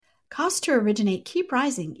Costs to originate keep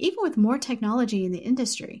rising, even with more technology in the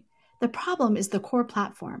industry. The problem is the core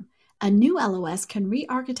platform. A new LOS can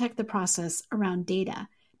re-architect the process around data,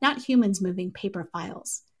 not humans moving paper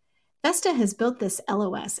files. Vesta has built this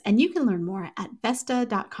LOS, and you can learn more at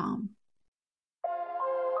Vesta.com.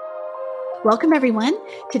 Welcome, everyone.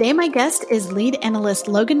 Today, my guest is lead analyst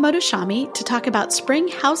Logan Mohtashami to talk about spring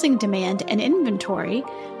housing demand and inventory,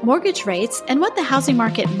 mortgage rates, and what the housing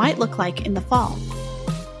market might look like in the fall.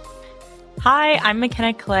 Hi, I'm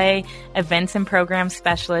McKenna Clay, Events and Program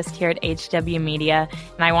Specialist here at HW Media,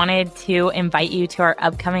 and I wanted to invite you to our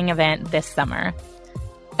upcoming event this summer.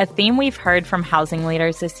 A theme we've heard from housing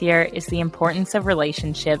leaders this year is the importance of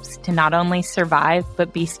relationships to not only survive,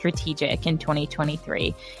 but be strategic in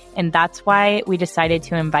 2023. And that's why we decided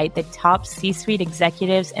to invite the top C-suite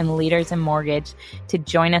executives and leaders in mortgage to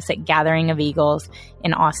join us at Gathering of Eagles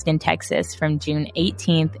in Austin, Texas from June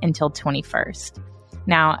 18th until 21st.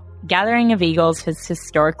 Now, Gathering of Eagles has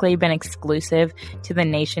historically been exclusive to the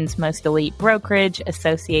nation's most elite brokerage,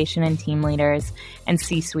 association and team leaders, and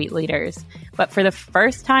C-suite leaders. But for the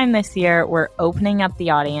first time this year, we're opening up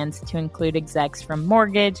the audience to include execs from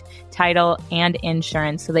mortgage, title, and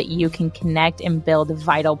insurance so that you can connect and build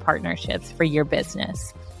vital partnerships for your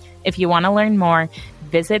business. If you want to learn more,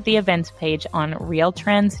 visit the events page on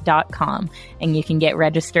realtrends.com, and you can get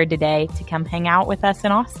registered today to come hang out with us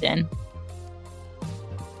in Austin.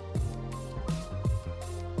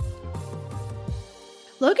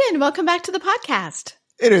 Logan, welcome back to the podcast.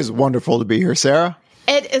 It is wonderful to be here, Sarah.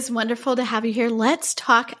 It is wonderful to have you here. Let's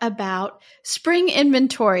talk about spring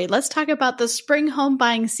inventory. Let's talk about the spring home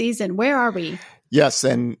buying season. Where are we? Yes,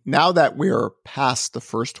 and now that we're past the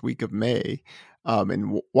first week of May,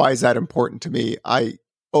 and why is that important to me? I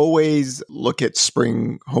always look at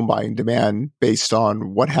spring home buying demand based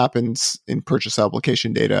on what happens in purchase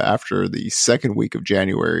application data after the second week of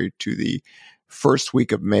January to the first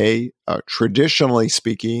week of May. Traditionally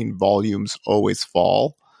speaking, volumes always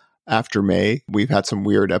fall after May. We've had some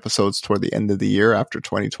weird episodes toward the end of the year after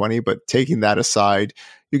 2020, but taking that aside,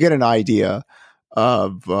 you get an idea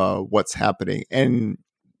of what's happening. And,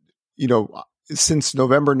 you know, since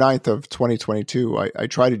November 9th of 2022, I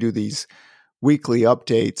try to do these weekly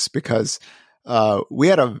updates because we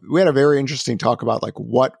had a very interesting talk about like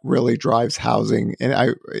what really drives housing.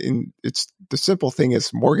 And it's the simple thing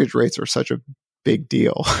is mortgage rates are such a big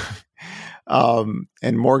deal.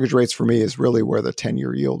 And mortgage rates for me is really where the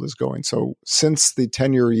 10-year yield is going. So since the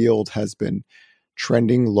 10-year yield has been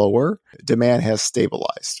trending lower, demand has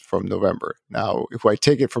stabilized from November. Now, if I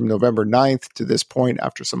take it from November 9th to this point,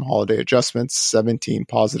 after some holiday adjustments, 17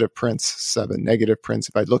 positive prints, 7 negative prints.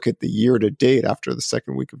 If I look at the year to date after the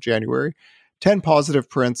second week of January, 10 positive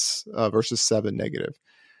prints versus 7 negative.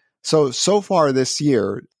 So far this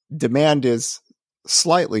year, demand is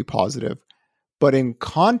slightly positive. But in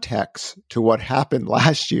context to what happened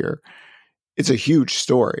last year, it's a huge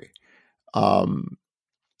story. And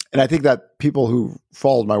I think that people who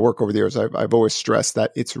followed my work over the years, I've always stressed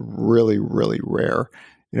that it's really, really rare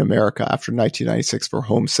in America after 1996 for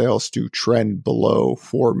home sales to trend below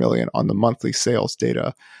 4 million on the monthly sales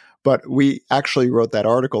data. But we actually wrote that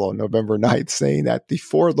article on November 9th saying that the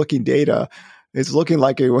forward-looking data is looking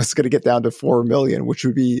like it was going to get down to 4 million, which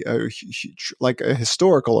would be like a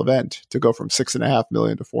historical event to go from 6.5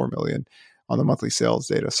 million to 4 million on the monthly sales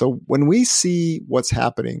data. So when we see what's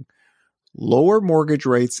happening, lower mortgage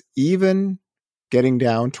rates, even getting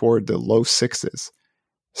down toward the low sixes,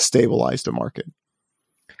 stabilize the market.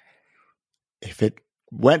 If it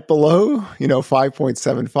went below,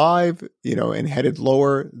 5.75, and headed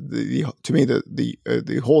lower, to me,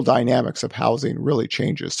 the whole dynamics of housing really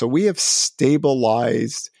changes. So we have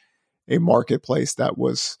stabilized a marketplace that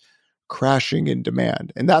was crashing in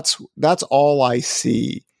demand. And that's all I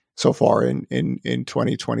see so far in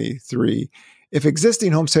 2023. If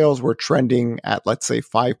existing home sales were trending at, let's say,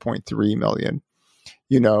 5.3 million,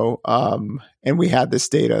 and we had this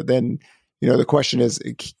data, then the question is,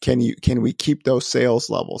 can we keep those sales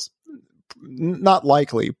levels? Not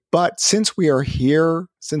likely. But since we are here,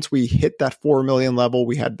 since we hit that 4 million level,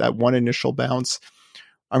 we had that one initial bounce.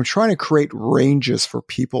 I'm trying to create ranges for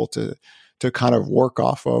people to kind of work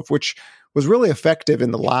off of, which was really effective in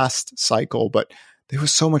the last cycle, but there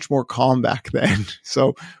was so much more calm back then.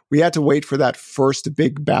 So we had to wait for that first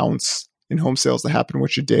big bounce in home sales to happen,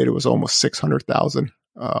 which it did. It was almost 600,000.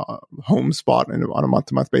 Homes bought on a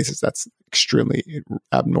month-to-month basis. That's extremely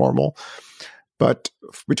abnormal. But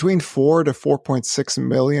between 4 to 4.6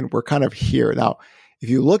 million, we're kind of here. Now, if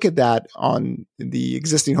you look at that on the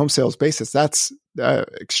existing home sales basis, that's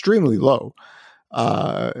extremely low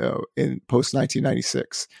in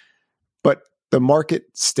post-1996. But the market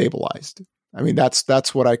stabilized. I mean,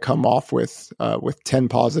 that's what I come off with 10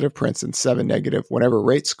 positive prints and 7 negative. Whenever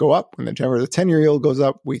rates go up, whenever the 10-year yield goes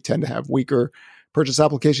up, we tend to have weaker purchase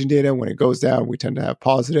application data. When it goes down, we tend to have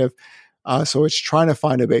positive. So it's trying to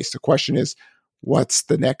find a base. The question is, what's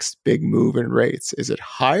the next big move in rates? Is it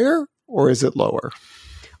higher or is it lower?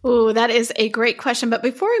 Oh, that is a great question. But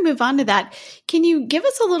before we move on to that, can you give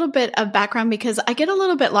us a little bit of background? Because I get a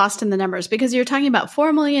little bit lost in the numbers because you're talking about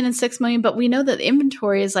 4 million and 6 million, but we know that the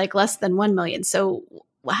inventory is like less than 1 million. So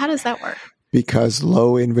how does that work? Because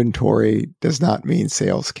low inventory does not mean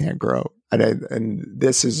sales can't grow. And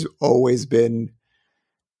this has always been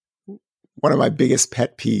one of my biggest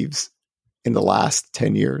pet peeves in the last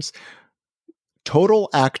 10 years. Total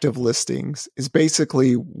active listings is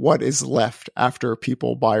basically what is left after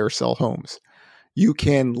people buy or sell homes. You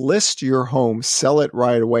can list your home, sell it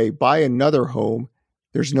right away, buy another home.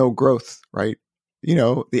 There's no growth, right?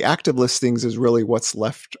 The active listings is really what's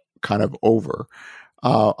left kind of over,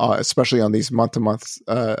 especially on these month-to-month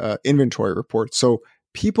inventory reports. So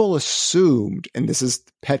people assumed, and this is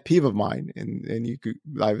the pet peeve of mine, and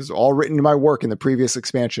I was all written in my work in the previous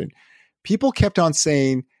expansion. People kept on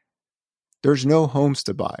saying, there's no homes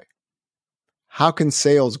to buy. How can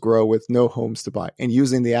sales grow with no homes to buy? And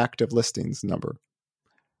using the active listings number,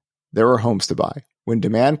 there are homes to buy. When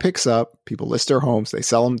demand picks up, people list their homes, they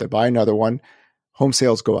sell them, they buy another one, home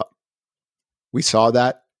sales go up. We saw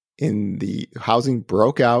that in the housing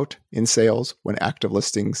broke out in sales when active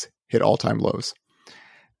listings hit all-time lows.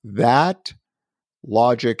 That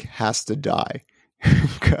logic has to die.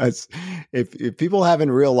 Because if people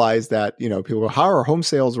haven't realized that, people go, how are home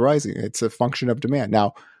sales rising? It's a function of demand.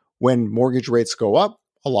 Now, when mortgage rates go up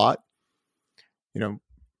a lot,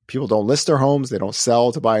 people don't list their homes, they don't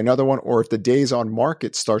sell to buy another one, or if the days on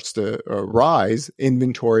market starts to rise,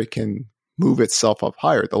 inventory can move itself up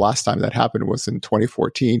higher. The last time that happened was in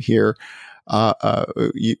 2014 here.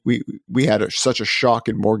 We had such a shock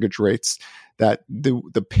in mortgage rates that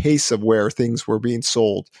the pace of where things were being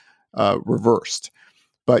sold reversed.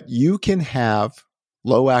 But you can have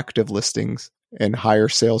low active listings and higher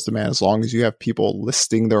sales demand as long as you have people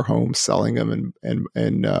listing their homes, selling them,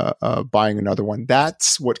 and buying another one.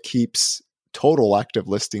 That's what keeps total active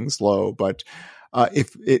listings low. But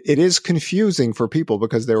if it is confusing for people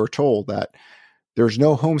because they were told that there's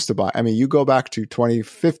no homes to buy. I mean, you go back to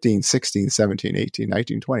 2015, 16, 17, 18,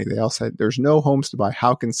 19, 20. They all said there's no homes to buy.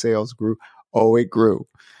 How can sales grow? Oh, it grew.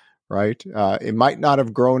 Right? It might not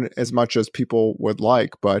have grown as much as people would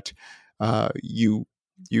like, but you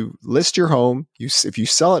list your home. If you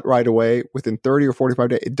sell it right away within 30 or 45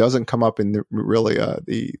 days, it doesn't come up in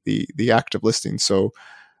the active listing. So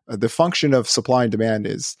the function of supply and demand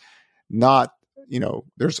is not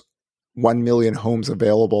there's 1 million homes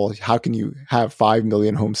available. How can you have 5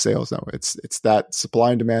 million home sales? No, it's that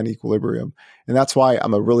supply and demand equilibrium, and that's why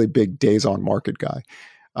I'm a really big days on market guy.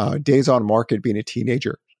 Days on market, being a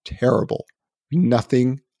teenager. Terrible.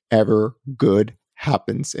 Nothing ever good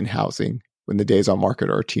happens in housing when the days on market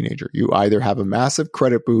are a teenager. You either have a massive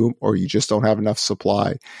credit boom or you just don't have enough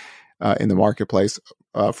supply in the marketplace.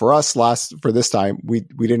 For us, for this time, we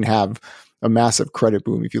didn't have a massive credit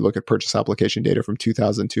boom. If you look at purchase application data from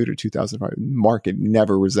 2002 to 2005, the market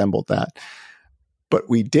never resembled that. But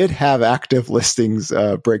we did have active listings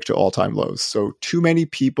break to all-time lows. So too many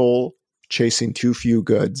people chasing too few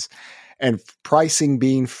goods. And pricing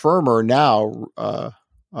being firmer now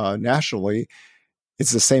nationally,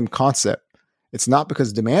 it's the same concept. It's not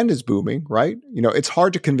because demand is booming, right? It's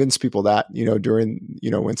hard to convince people that, during,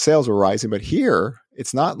 when sales were rising. But here,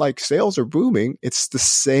 it's not like sales are booming. It's the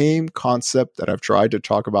same concept that I've tried to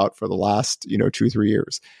talk about for the last, 2-3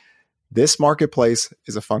 years. This marketplace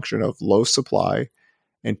is a function of low supply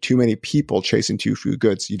and too many people chasing too few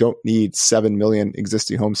goods. You don't need 7 million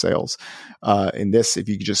existing home sales. In this, if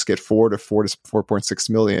you just get 4 to 4.6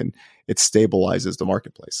 million, it stabilizes the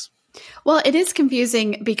marketplace. Well, it is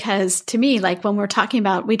confusing because to me, like when we're talking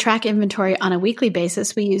about, we track inventory on a weekly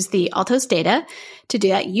basis. We use the Altos data to do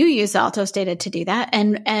that. You use the Altos data to do that.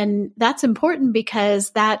 And that's important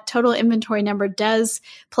because that total inventory number does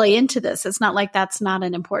play into this. It's not like that's not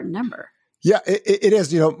an important number. Yeah, it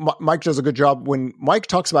is. Mike does a good job when Mike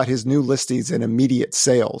talks about his new listings and immediate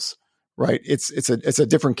sales, right? It's a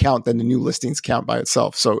different count than the new listings count by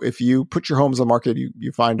itself. So if you put your homes on the market,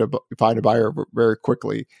 you find a buyer very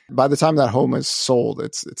quickly. By the time that home is sold,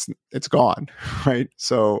 it's gone, right?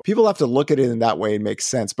 So people have to look at it in that way and make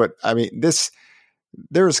sense. But I mean,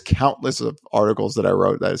 there's countless of articles that I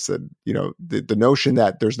wrote that said, the notion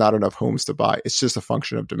that there's not enough homes to buy, it's just a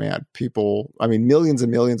function of demand. Millions and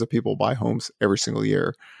millions of people buy homes every single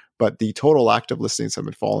year, but the total active listings have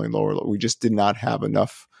been falling lower. We just did not have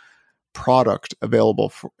enough product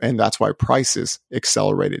available, and that's why prices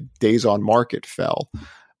accelerated. Days on market fell.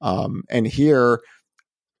 And here,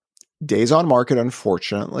 days on market,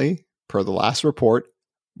 unfortunately, per the last report,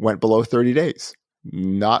 went below 30 days.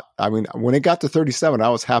 When it got to 37, I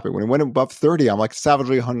was happy. When it went above 30, I'm like,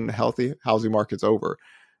 savagely unhealthy housing market's over.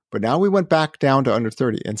 But now we went back down to under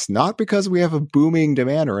 30. And it's not because we have a booming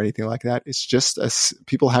demand or anything like that. It's just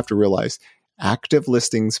people have to realize active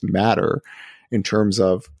listings matter in terms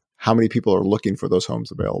of how many people are looking for those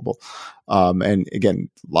homes available. And again,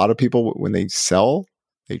 a lot of people, when they sell,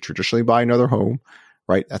 they traditionally buy another home,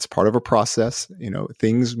 right? That's part of a process.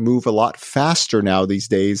 Things move a lot faster now these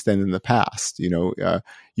days than in the past.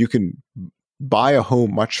 You can buy a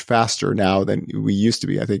home much faster now than we used to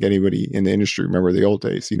be. I think anybody in the industry remember the old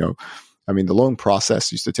days. The loan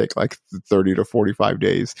process used to take like 30 to 45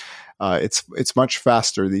 days. It's much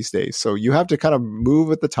faster these days. So you have to kind of move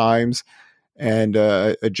with the times and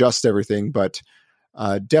adjust everything. But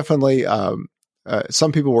definitely,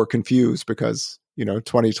 some people were confused because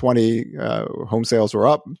 2020 home sales were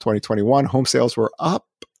up, 2021 home sales were up,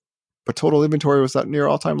 but total inventory was at near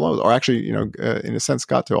all-time lows, or actually, in a sense,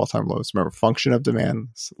 got to all-time lows. Remember, function of demand,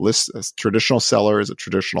 list a traditional seller is a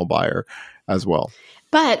traditional buyer as well.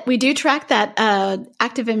 But we do track that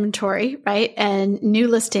active inventory, right, and new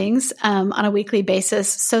listings on a weekly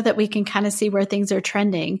basis so that we can kind of see where things are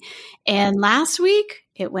trending. And last week,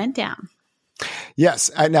 it went down. Yes.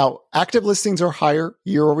 And now active listings are higher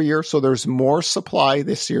year over year. So there's more supply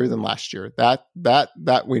this year than last year.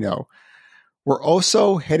 That we know. We're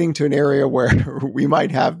also heading to an area where we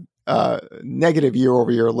might have negative year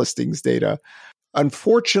over year listings data.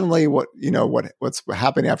 Unfortunately, what's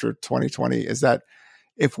happening after 2020 is that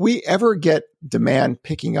if we ever get demand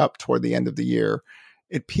picking up toward the end of the year,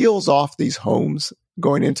 it peels off these homes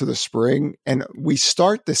going into the spring, and we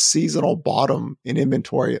start the seasonal bottom in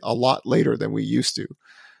inventory a lot later than we used to.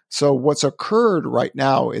 So what's occurred right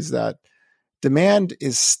now is that demand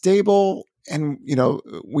is stable, and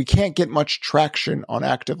we can't get much traction on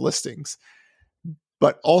active listings,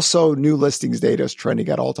 but also new listings data is trending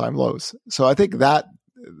at all-time lows. So I think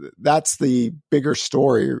that's the bigger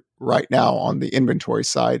story right now on the inventory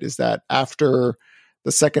side, is that after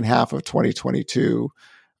the second half of 2022,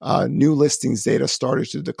 new listings data started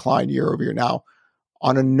to decline year over year. Now,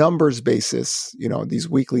 on a numbers basis, these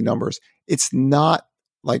weekly numbers, it's not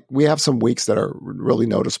like we have some weeks that are really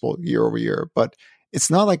noticeable year over year, but it's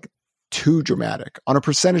not like too dramatic. On a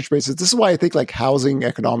percentage basis, this is why I think like housing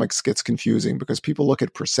economics gets confusing, because people look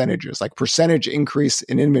at percentages, like percentage increase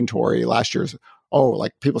in inventory last year's,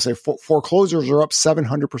 like people say foreclosures are up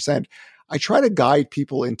 700%. I try to guide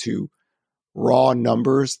people into raw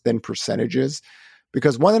numbers than percentages.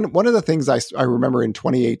 Because one of the things I remember in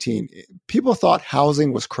 2018, people thought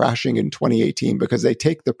housing was crashing in 2018 because they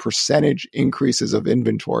take the percentage increases of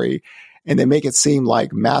inventory and they make it seem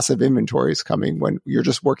like massive inventory is coming when you're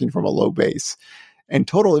just working from a low base. And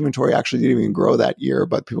total inventory actually didn't even grow that year,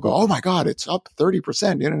 but people go, oh my God, it's up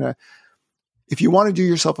 30%. If you want to do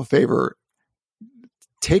yourself a favor,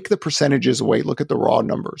 take the percentages away, look at the raw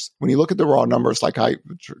numbers. When you look at the raw numbers, like I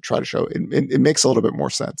try to show, it makes a little bit more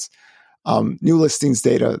sense. New listings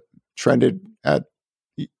data trended at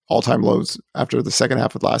all-time lows after the second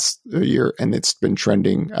half of last year, and it's been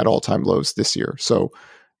trending at all-time lows this year. So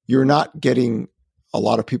you're not getting a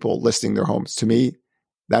lot of people listing their homes. To me,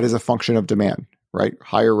 that is a function of demand, right?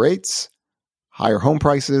 Higher rates, higher home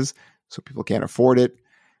prices, so people can't afford it,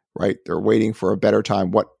 right? They're waiting for a better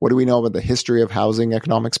time. What do we know about the history of housing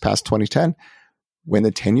economics past 2010? When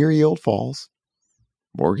the 10-year yield falls,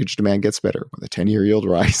 mortgage demand gets better. When the 10-year yield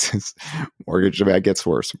rises, mortgage demand gets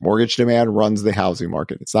worse. Mortgage demand runs the housing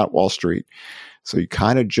market. It's not Wall Street. So you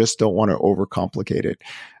kind of just don't want to overcomplicate it.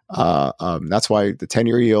 That's why the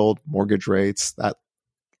 10-year yield, mortgage rates, that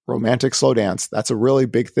romantic slow dance, that's a really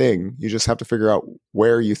big thing. You just have to figure out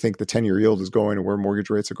where you think the 10-year yield is going and where mortgage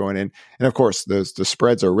rates are going in. And of course, the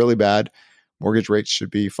spreads are really bad. Mortgage rates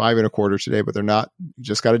should be 5.25% today, but they're not. You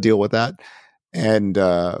just got to deal with that. And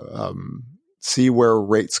see where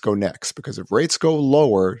rates go next, because if rates go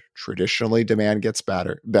lower, traditionally demand gets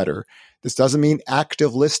better. This doesn't mean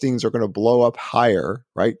active listings are going to blow up higher,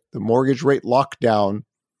 right? The mortgage rate lockdown,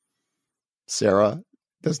 Sarah,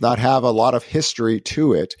 does not have a lot of history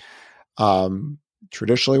to it.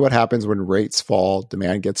 Traditionally, what happens when rates fall,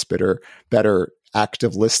 demand gets better,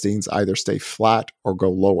 active listings either stay flat or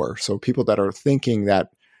go lower. So people that are thinking that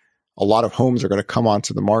a lot of homes are going to come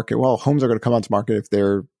onto the market, well, homes are going to come onto the market if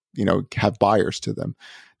they're have buyers to them.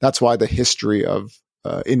 That's why the history of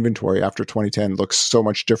inventory after 2010 looks so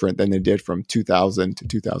much different than they did from 2000 to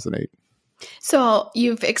 2008. So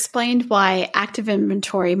you've explained why active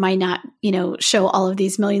inventory might not, show all of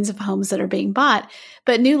these millions of homes that are being bought,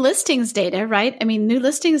 but new listings data, right? I mean, new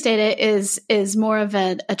listings data is more of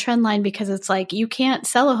a trend line because it's like you can't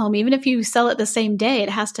sell a home. Even if you sell it the same day, it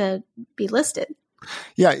has to be listed.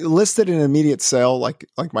 Yeah, listed in immediate sale, like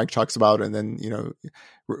Mike talks about, and then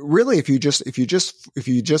really, if you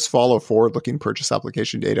just follow forward-looking purchase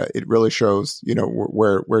application data, it really shows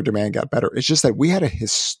where demand got better. It's just that we had a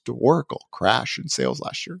historical crash in sales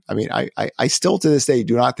last year. I mean, I still to this day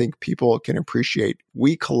do not think people can appreciate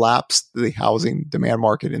we collapsed the housing demand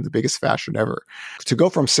market in the biggest fashion ever. To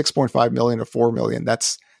go from 6.5 million to 4 million,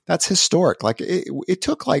 that's historic. Like it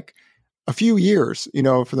took like a few years,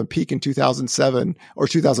 from the peak in 2007 or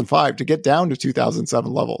 2005 to get down to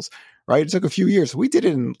 2007 levels, right? It took a few years. We did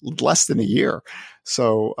it in less than a year.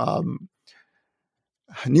 So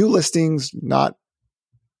new listings, not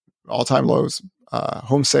all-time lows.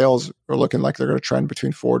 Home sales are looking like they're going to trend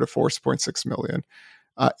between 4 to 4.6 million.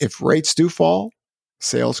 If rates do fall,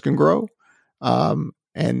 sales can grow.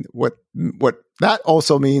 And what that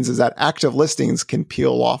also means is that active listings can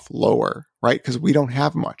peel off lower, right? Because we don't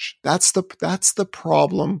have much. That's the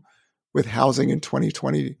problem with housing in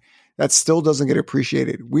 2020. That still doesn't get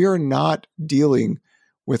appreciated. We are not dealing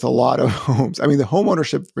with a lot of homes. I mean, the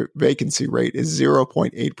homeownership vacancy rate is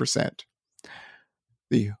 0.8%.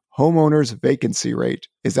 The homeowner's vacancy rate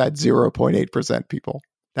is at 0.8%, people.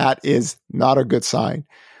 That is not a good sign.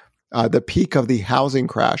 The peak of the housing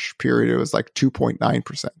crash period, it was like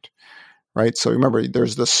 2.9%, right? So remember,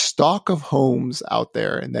 there's the stock of homes out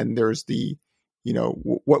there, and then there's the,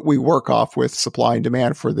 what we work off with supply and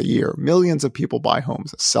demand for the year. Millions of people buy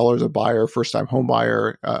homes. A seller's a buyer, first-time home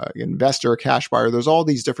buyer, investor, cash buyer. There's all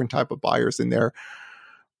these different type of buyers in there.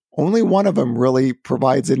 Only one of them really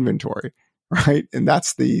provides inventory, right? And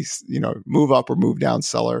that's the, move up or move down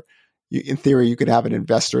seller. In theory, you could have an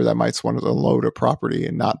investor that might want to unload a property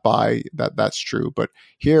and not buy. That's true. But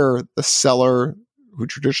here, the seller who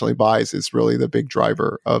traditionally buys is really the big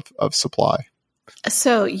driver of supply.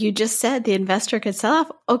 So you just said the investor could sell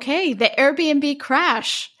off. Okay, the Airbnb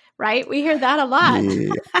crash, right? We hear that a lot.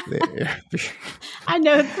 I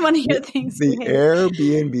know it's one of your things. The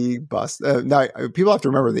Airbnb bust. Now, people have to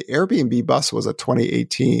remember the Airbnb bust was a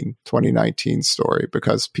 2018, 2019 story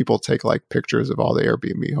because people take like pictures of all the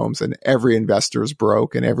Airbnb homes and every investor is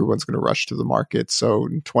broke and everyone's going to rush to the market. So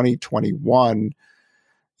in 2021,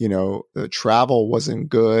 the travel wasn't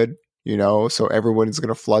good. So everyone is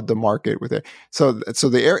going to flood the market with it. So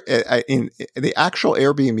the actual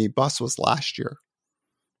Airbnb bust was last year,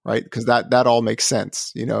 right? Because that all makes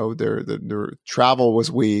sense. The travel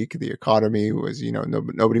was weak, the economy was,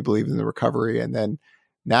 nobody believed in the recovery, and then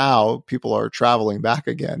now people are traveling back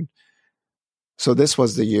again. So this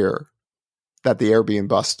was the year that the Airbnb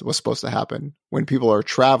bust was supposed to happen, when people are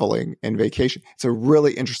traveling and vacation. It's a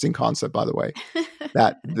really interesting concept, by the way,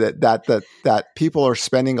 that people are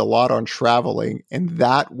spending a lot on traveling. And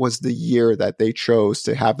that was the year that they chose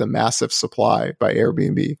to have the massive supply by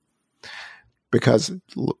Airbnb. Because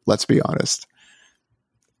let's be honest,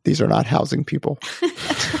 these are not housing people.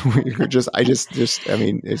 I mean,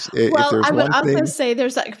 if there's I would one also thing, say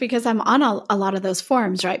there's because I'm on a lot of those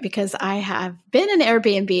forums, right? Because I have been an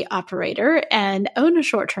Airbnb operator and own a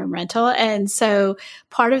short-term rental. And so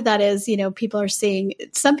part of that is, people are seeing,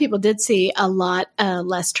 some people did see a lot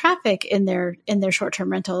less traffic in their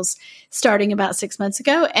short-term rentals starting about 6 months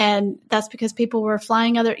ago. And that's because people were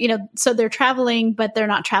flying so they're traveling, but they're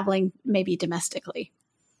not traveling maybe domestically.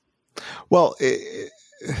 Well,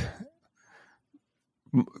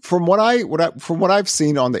 from what I've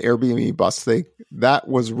seen on the Airbnb bust thing, that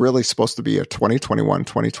was really supposed to be a 2021,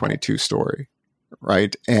 2022 story,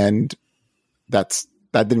 right? And that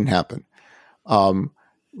didn't happen.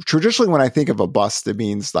 Traditionally, when I think of a bust, it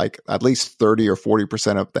means like at least 30 or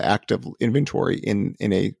 40% of the active inventory in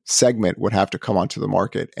a segment would have to come onto the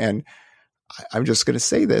market. And I'm just going to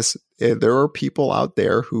say this: there are people out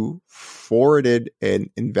there who forwarded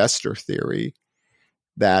an investor theory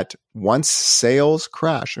that once sales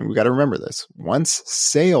crash, and we got to remember this, once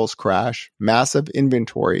sales crash, massive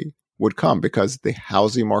inventory would come because the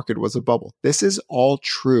housing market was a bubble. This is all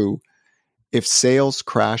true if sales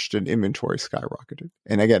crashed and inventory skyrocketed.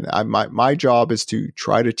 And again, my job is to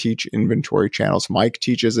try to teach inventory channels. Mike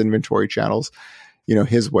teaches inventory channels,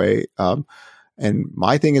 his way. And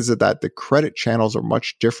my thing is that the credit channels are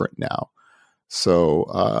much different now. So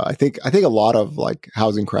I think a lot of like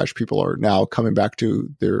housing crash people are now coming back to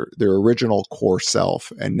their original core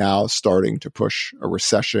self and now starting to push a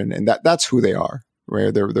recession, and that's who they are.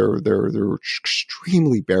 Right? They're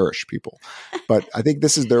extremely bearish people. But I think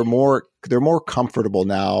they're more comfortable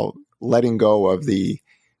now letting go of the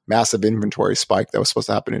massive inventory spike that was supposed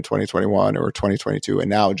to happen in 2021 or 2022, and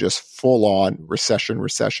now just full on recession.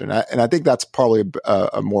 And I think that's probably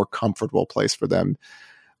a more comfortable place for them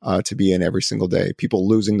to be in every single day. People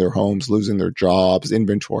losing their homes, losing their jobs,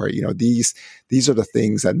 inventory. These are the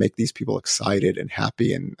things that make these people excited and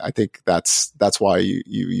happy. And I think that's why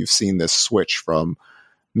you've seen this switch from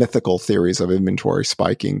mythical theories of inventory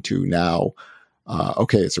spiking to now,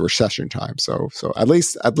 okay, it's a recession time. So at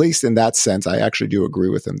least in that sense, I actually do agree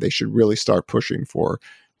with them. They should really start pushing for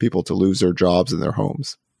people to lose their jobs and their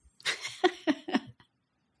homes.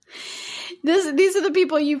 These are the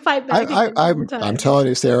people you fight back against. I'm telling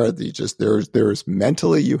you, Sarah, there's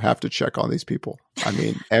mentally you have to check on these people. I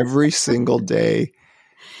mean, every single day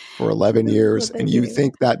for 11 years, and you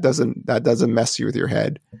think that doesn't mess you with your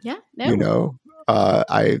head. Yeah, no. And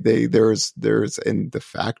the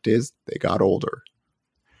fact is they got older.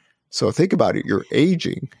 So think about it. You're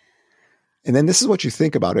aging, and then this is what you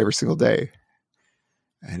think about every single day,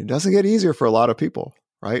 and it doesn't get easier for a lot of people,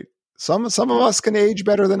 right? Some of us can age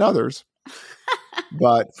better than others.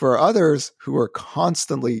 But for others who are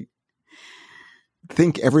constantly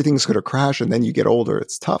think everything's going to crash and then you get older,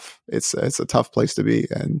 it's tough. It's a tough place to be.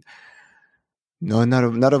 And none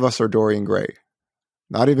of us are Dorian Gray,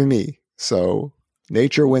 not even me. So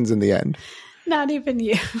nature wins in the end. Not even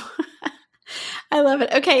you. I love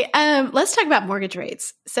it. Okay, let's talk about mortgage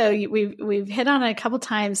rates. So we've hit on it a couple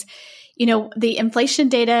times. The inflation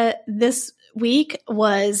data this week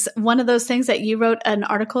was one of those things that you wrote an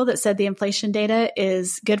article that said the inflation data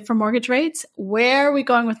is good for mortgage rates. Where are we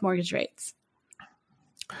going with mortgage rates?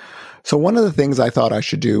 So one of the things I thought I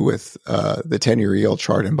should do with the 10-year yield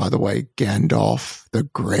chart, and by the way, Gandalf the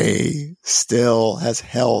Grey still has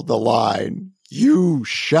held the line, "You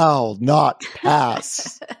shall not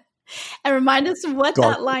pass." And remind us what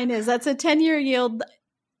that line is. That's a 10-year yield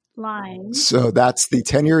line. So that's the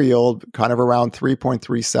 10-year yield, kind of around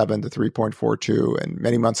 3.37 to 3.42. And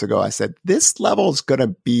many months ago, I said, this level is going to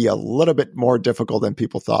be a little bit more difficult than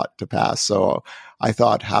people thought to pass. So I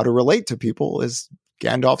thought how to relate to people is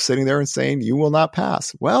Gandalf sitting there and saying, "You will not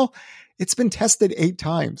pass." Well, it's been tested 8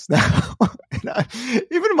 times now. And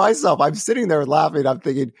even myself, I'm sitting there laughing. I'm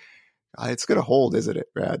thinking, it's going to hold, isn't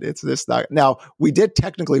it, Brad? It's this not. Now, we did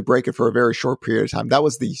technically break it for a very short period of time. That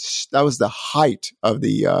was the height of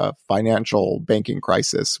the financial banking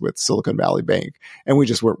crisis with Silicon Valley Bank, and we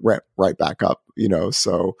just went right back up.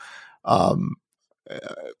 So one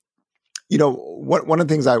of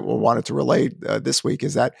the things I wanted to relate this week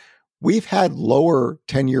is that we've had lower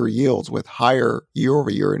 10-year yields with higher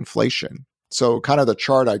year-over-year inflation. So, kind of the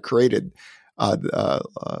chart I created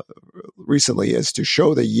recently is to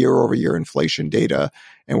show the year-over-year inflation data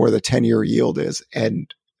and where the 10-year yield is.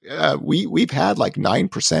 And we've had like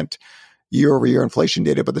 9% year-over-year inflation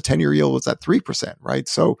data, but the 10-year yield was at 3%, right?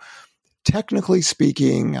 So technically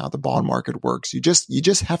speaking, how the bond market works, you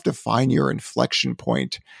just have to find your inflection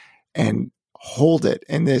point and hold it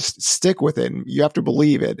and just stick with it. And you have to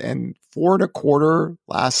believe it. And 4.25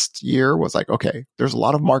 last year was like, okay, there's a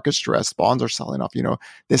lot of market stress. Bonds are selling off.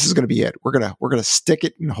 This is going to be it. We're gonna stick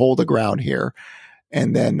it and hold the ground here.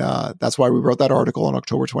 And then that's why we wrote that article on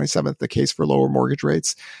October 27th, the case for lower mortgage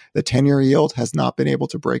rates. The 10-year yield has not been able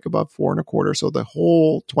to break above 4.25. So the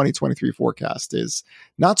whole 2023 forecast is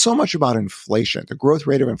not so much about inflation. The growth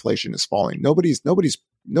rate of inflation is falling. Nobody's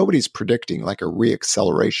predicting like a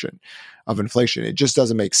reacceleration of inflation. It just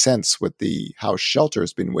doesn't make sense with how shelter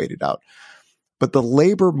has been weighted out. But the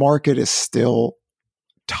labor market is still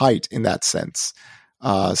tight in that sense.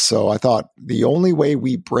 So I thought the only way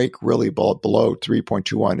we break really below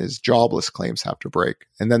 3.21 is jobless claims have to break.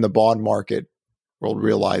 And then the bond market will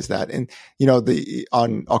realize that. And,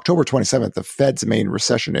 on October 27th, the Fed's main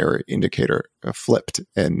recessionary indicator flipped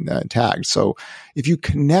and tagged. So if you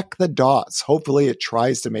connect the dots, hopefully it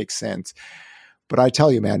tries to make sense. But I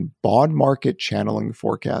tell you, man, bond market channeling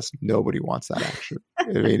forecast, nobody wants that action. I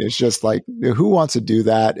mean, it's just like, who wants to do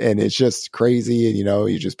that? And it's just crazy.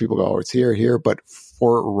 And, people go, oh, it's here. But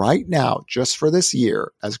for right now, just for this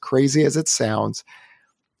year, as crazy as it sounds,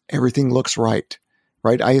 everything looks right.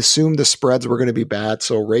 Right. I assume the spreads were going to be bad.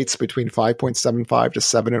 So rates between 5.75 to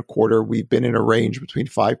 7.25. We've been in a range between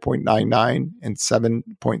 5.99 and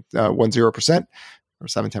 7.10% or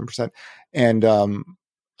 7.10%. And,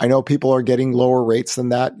 I know people are getting lower rates than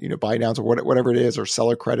that, buy downs or whatever it is, or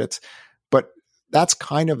seller credits, but that's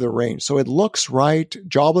kind of the range. So it looks right.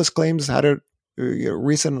 Jobless claims had a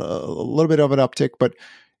little bit of an uptick, but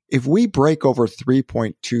if we break over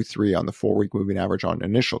 3.23 on the 4-week moving average on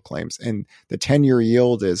initial claims, and the 10-year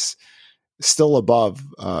yield is still above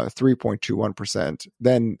 3.21%,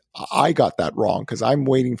 then I got that wrong, because I'm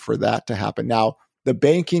waiting for that to happen. Now, the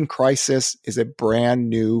banking crisis is a brand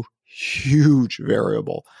new, huge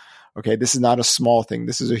variable. Okay, this is not a small thing.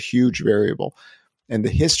 This is a huge variable. And the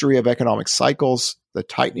history of economic cycles, the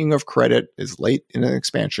tightening of credit is late in an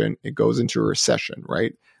expansion. It goes into a recession,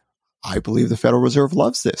 right? I believe the Federal Reserve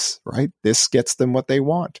loves this, right? This gets them what they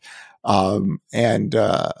want. Even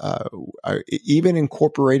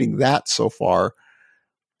incorporating that so far,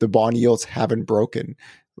 the bond yields haven't broken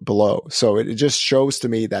below. So it just shows to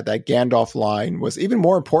me that Gandalf line was even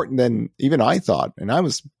more important than even I thought. And I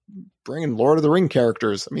was bringing Lord of the Ring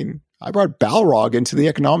characters. I mean, I brought Balrog into the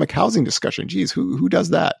economic housing discussion. Geez, who does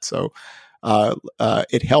that? So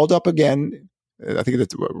it held up again. I think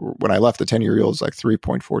that when I left, the 10-year yield was like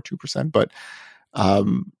 3.42%. But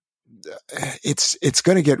it's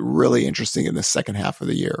going to get really interesting in the second half of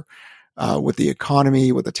the year with the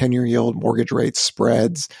economy, with the 10-year yield, mortgage rates,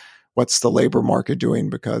 spreads. What's the labor market doing?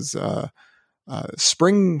 Because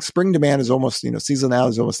spring demand is almost, seasonality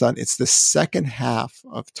is almost done. It's the second half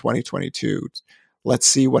of 2022. Let's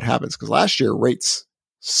see what happens, because last year rates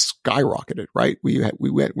skyrocketed, right? We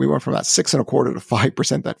went from that 6.25% to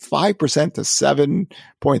 5%, that 5% to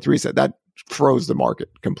 7.3%. That froze the market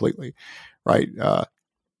completely, right?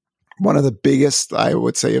 One of the biggest, I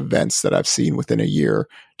would say, events that I've seen within a year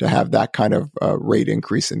to have that kind of rate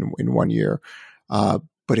increase in 1 year.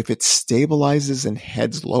 But if it stabilizes and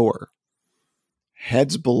heads lower,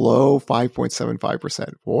 heads below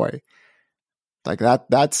 5.75%, boy, like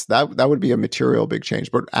that would be a material big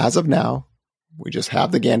change. But as of now, we just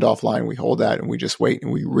have the Gandalf line. We hold that and we just wait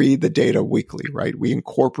and we read the data weekly, right? We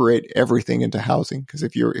incorporate everything into housing, because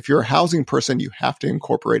if you're a housing person, you have to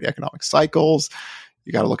incorporate economic cycles.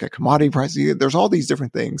 You got to look at commodity prices. There's all these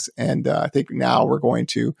different things. And I think now we're going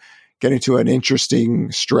to get into an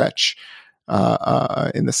interesting stretch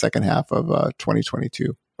in the second half of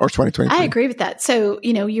 2022 or 2023. I agree with that. So,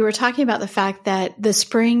 you were talking about the fact that the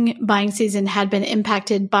spring buying season had been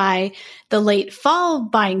impacted by the late fall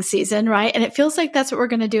buying season, right? And it feels like that's what we're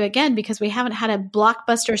going to do again, because we haven't had a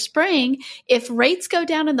blockbuster spring. If rates go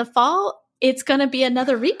down in the fall, it's going to be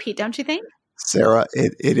another repeat, don't you think? Sarah,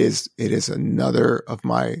 it is another of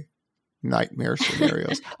my nightmare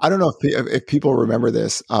scenarios. I don't know if people remember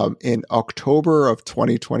this. In October of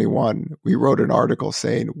 2021, we wrote an article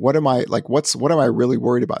saying, what am I really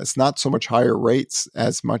worried about? It's not so much higher rates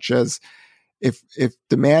as much as if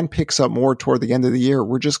demand picks up more toward the end of the year,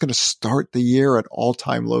 we're just going to start the year at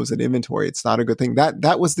all-time lows in inventory. It's not a good thing.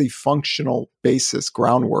 That was the functional basis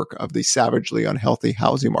groundwork of the savagely unhealthy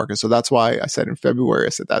housing market. So that's why I said in February, I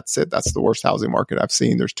said, that's it. That's the worst housing market I've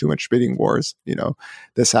seen. There's too much bidding wars.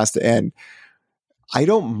 This has to end. I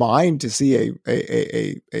don't mind to see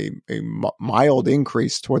a mild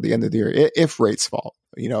increase toward the end of the year if rates fall,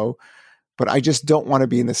 but I just don't want to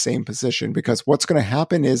be in the same position, because what's going to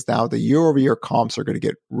happen is now the year-over-year comps are going to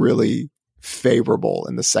get really favorable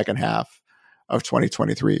in the second half of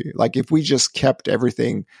 2023. Like if we just kept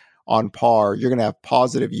everything on par, you're going to have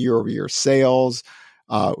positive year-over-year sales.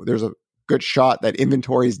 There's a good shot that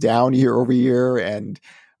inventory is down year-over-year. And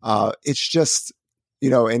it's just,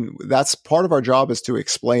 and that's part of our job is to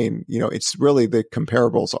explain, it's really the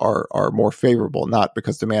comparables are more favorable, not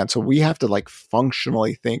because demand. So we have to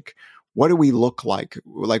functionally think, what do we look like?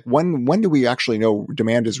 Like when do we actually know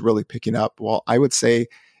demand is really picking up? Well, I would say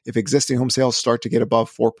if existing home sales start to get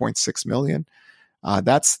above 4.6 million,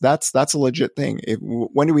 that's a legit thing.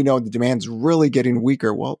 When do we know the demand's really getting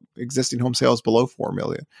weaker? Well, existing home sales below 4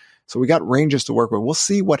 million. So we got ranges to work with. We'll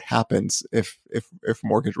see what happens if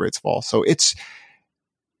mortgage rates fall. So it's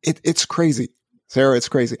crazy, Sarah. It's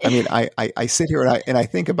crazy. I mean, I sit here and I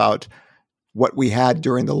think about what we had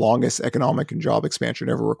during the longest economic and job expansion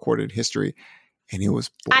ever recorded in history, and it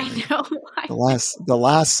was boring. I know. The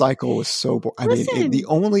last cycle was so boring. I mean, the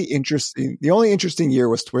only interesting year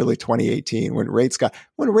was really 2018 when rates got to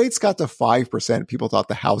 5%. People thought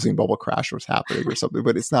the housing bubble crash was happening or something,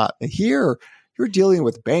 but it's not. And here you're dealing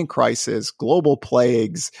with bank crisis, global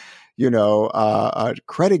plagues,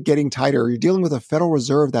 credit getting tighter. You're dealing with a Federal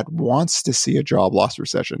Reserve that wants to see a job loss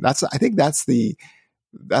recession. I think that's the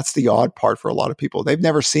odd part for a lot of people. They've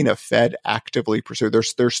never seen a Fed actively pursue.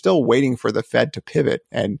 They're still waiting for the Fed to pivot.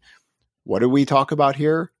 And what do we talk about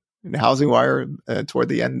here in Housing Wire toward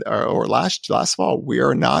the end or last fall? We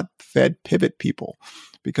are not Fed pivot people,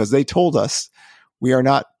 because they told us we are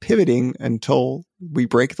not pivoting until we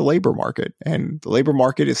break the labor market. And the labor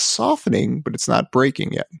market is softening, but it's not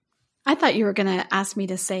breaking yet. I thought you were going to ask me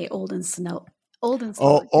to say old and Old and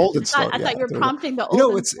slow. Old and slow. I thought you were prompting the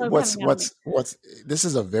old and slow. What's this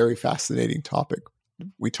is a very fascinating topic.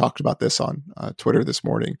 We talked about this on Twitter this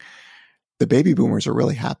morning. The baby boomers are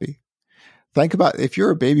really happy. Think about if you're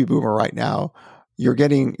a baby boomer right now,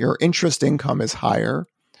 your interest income is higher.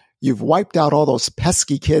 You've wiped out all those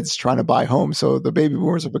pesky kids trying to buy homes. So the baby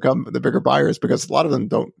boomers have become the bigger buyers because a lot of them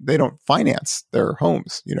don't finance their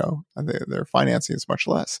homes. Their financing is much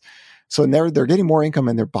less. So they're getting more income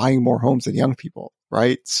and they're buying more homes than young people,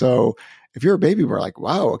 right? So if you're a baby boomer, like,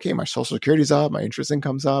 wow, okay, my Social Security's up, my interest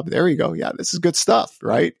income's up. There you go. Yeah, this is good stuff,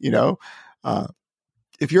 right?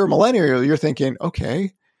 If you're a millennial, you're thinking,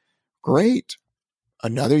 okay, great,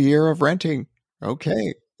 another year of renting.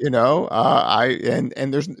 Okay, there's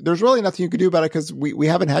really nothing you can do about it because we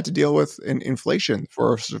haven't had to deal with inflation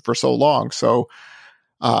for so long. So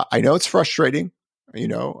I know it's frustrating.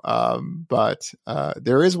 But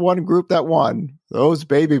there is one group that won, those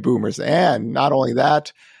baby boomers. And not only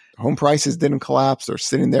that, home prices didn't collapse. They're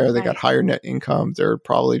sitting there. They got higher net income. They're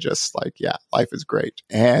probably just like, yeah, life is great.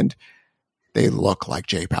 And they look like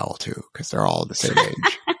Jay Powell too, because they're all the same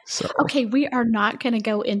age. So okay, we are not going to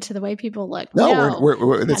go into the way people look. No,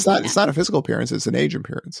 it's not a physical appearance. It's an age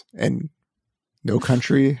appearance. And no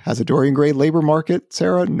country has a Dorian Gray labor market,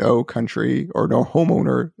 Sarah. No country or no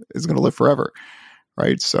homeowner is going to live forever.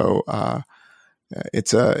 Right. So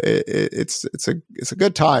it's a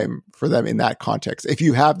good time for them in that context. If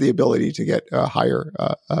you have the ability to get a higher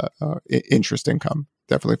interest income,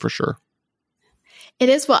 definitely for sure. It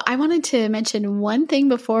is. Well, I wanted to mention one thing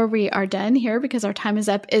before we are done here because our time is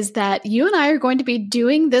up, is that you and I are going to be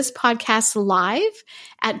doing this podcast live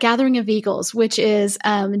at Gathering of Eagles, which is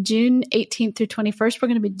June 18th through 21st. We're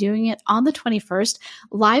going to be doing it on the 21st,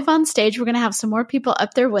 live on stage. We're going to have some more people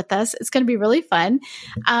up there with us. It's going to be really fun.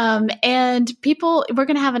 And we're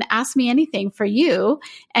going to have an Ask Me Anything for you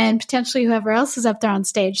and potentially whoever else is up there on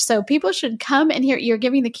stage. So people should come and hear. You're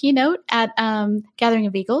giving the keynote at Gathering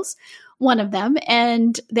of Eagles, one of them,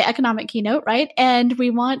 and the economic keynote, right? And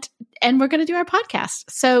we're going to do our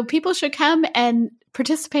podcast. So people should come and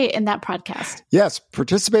participate in that podcast. Yes,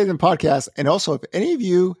 participate in the podcast. And also, if any of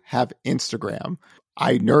you have Instagram,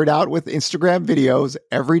 I nerd out with Instagram videos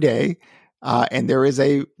every day. And there is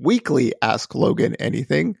a weekly Ask Logan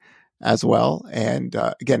Anything as well. And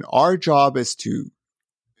again, our job is to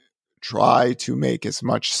try to make as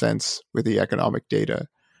much sense with the economic data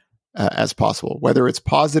as possible. Whether it's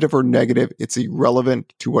positive or negative, it's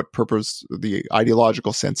irrelevant to what purpose the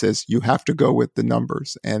ideological sense is. You have to go with the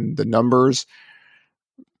numbers, and the numbers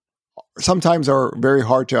sometimes are very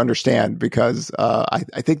hard to understand because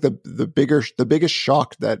I think the biggest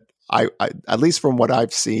shock that I at least from what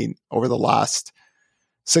I've seen over the last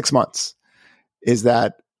 6 months is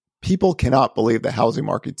that people cannot believe the housing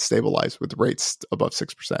market stabilized with rates above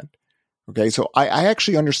 6%. Okay, so I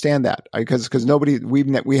actually understand that because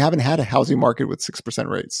we haven't had a housing market with 6%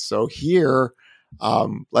 rates. So here,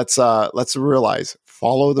 let's realize,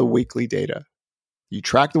 follow the weekly data. You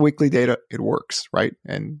track the weekly data, it works, right?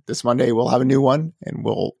 And this Monday we'll have a new one, and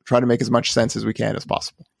we'll try to make as much sense as we can as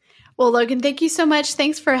possible. Well, Logan, thank you so much.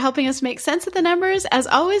 Thanks for helping us make sense of the numbers. As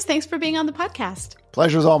always, thanks for being on the podcast.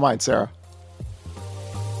 Pleasure's all mine, Sarah.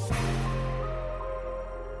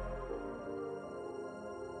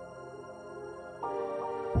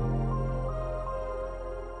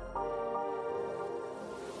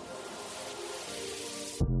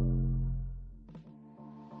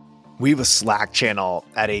 We have a Slack channel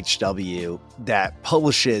at HW that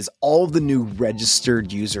publishes all of the new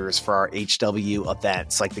registered users for our HW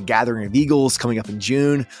events, like the Gathering of Eagles coming up in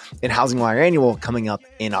June and Housing Wire Annual coming up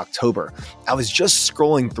in October. I was just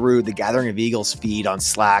scrolling through the Gathering of Eagles feed on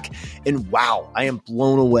Slack, and wow, I am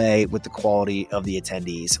blown away with the quality of the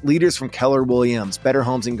attendees. Leaders from Keller Williams, Better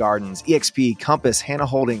Homes and Gardens, EXP, Compass, Hannah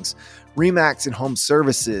Holdings, Remax and Home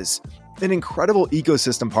Services, and incredible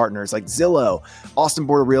ecosystem partners like Zillow, Austin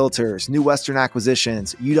Board of Realtors, New Western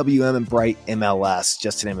Acquisitions, UWM, and Bright MLS,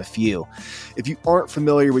 just to name a few. If you aren't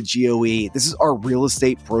familiar with GOE, this is our real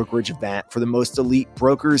estate brokerage event for the most elite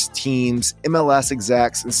brokers, teams, MLS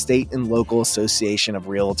execs, and state and local association of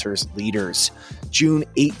realtors leaders. June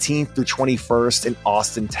 18th through 21st in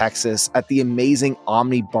Austin, Texas at the amazing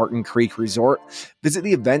Omni Barton Creek Resort. Visit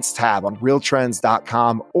the events tab on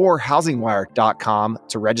realtrends.com or housingwire.com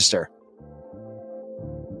to register.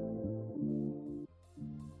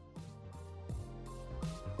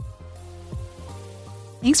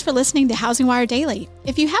 Thanks for listening to Housing Wire Daily.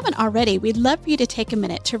 If you haven't already, we'd love for you to take a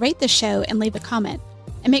minute to rate the show and leave a comment.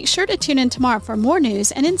 And make sure to tune in tomorrow for more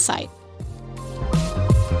news and insight.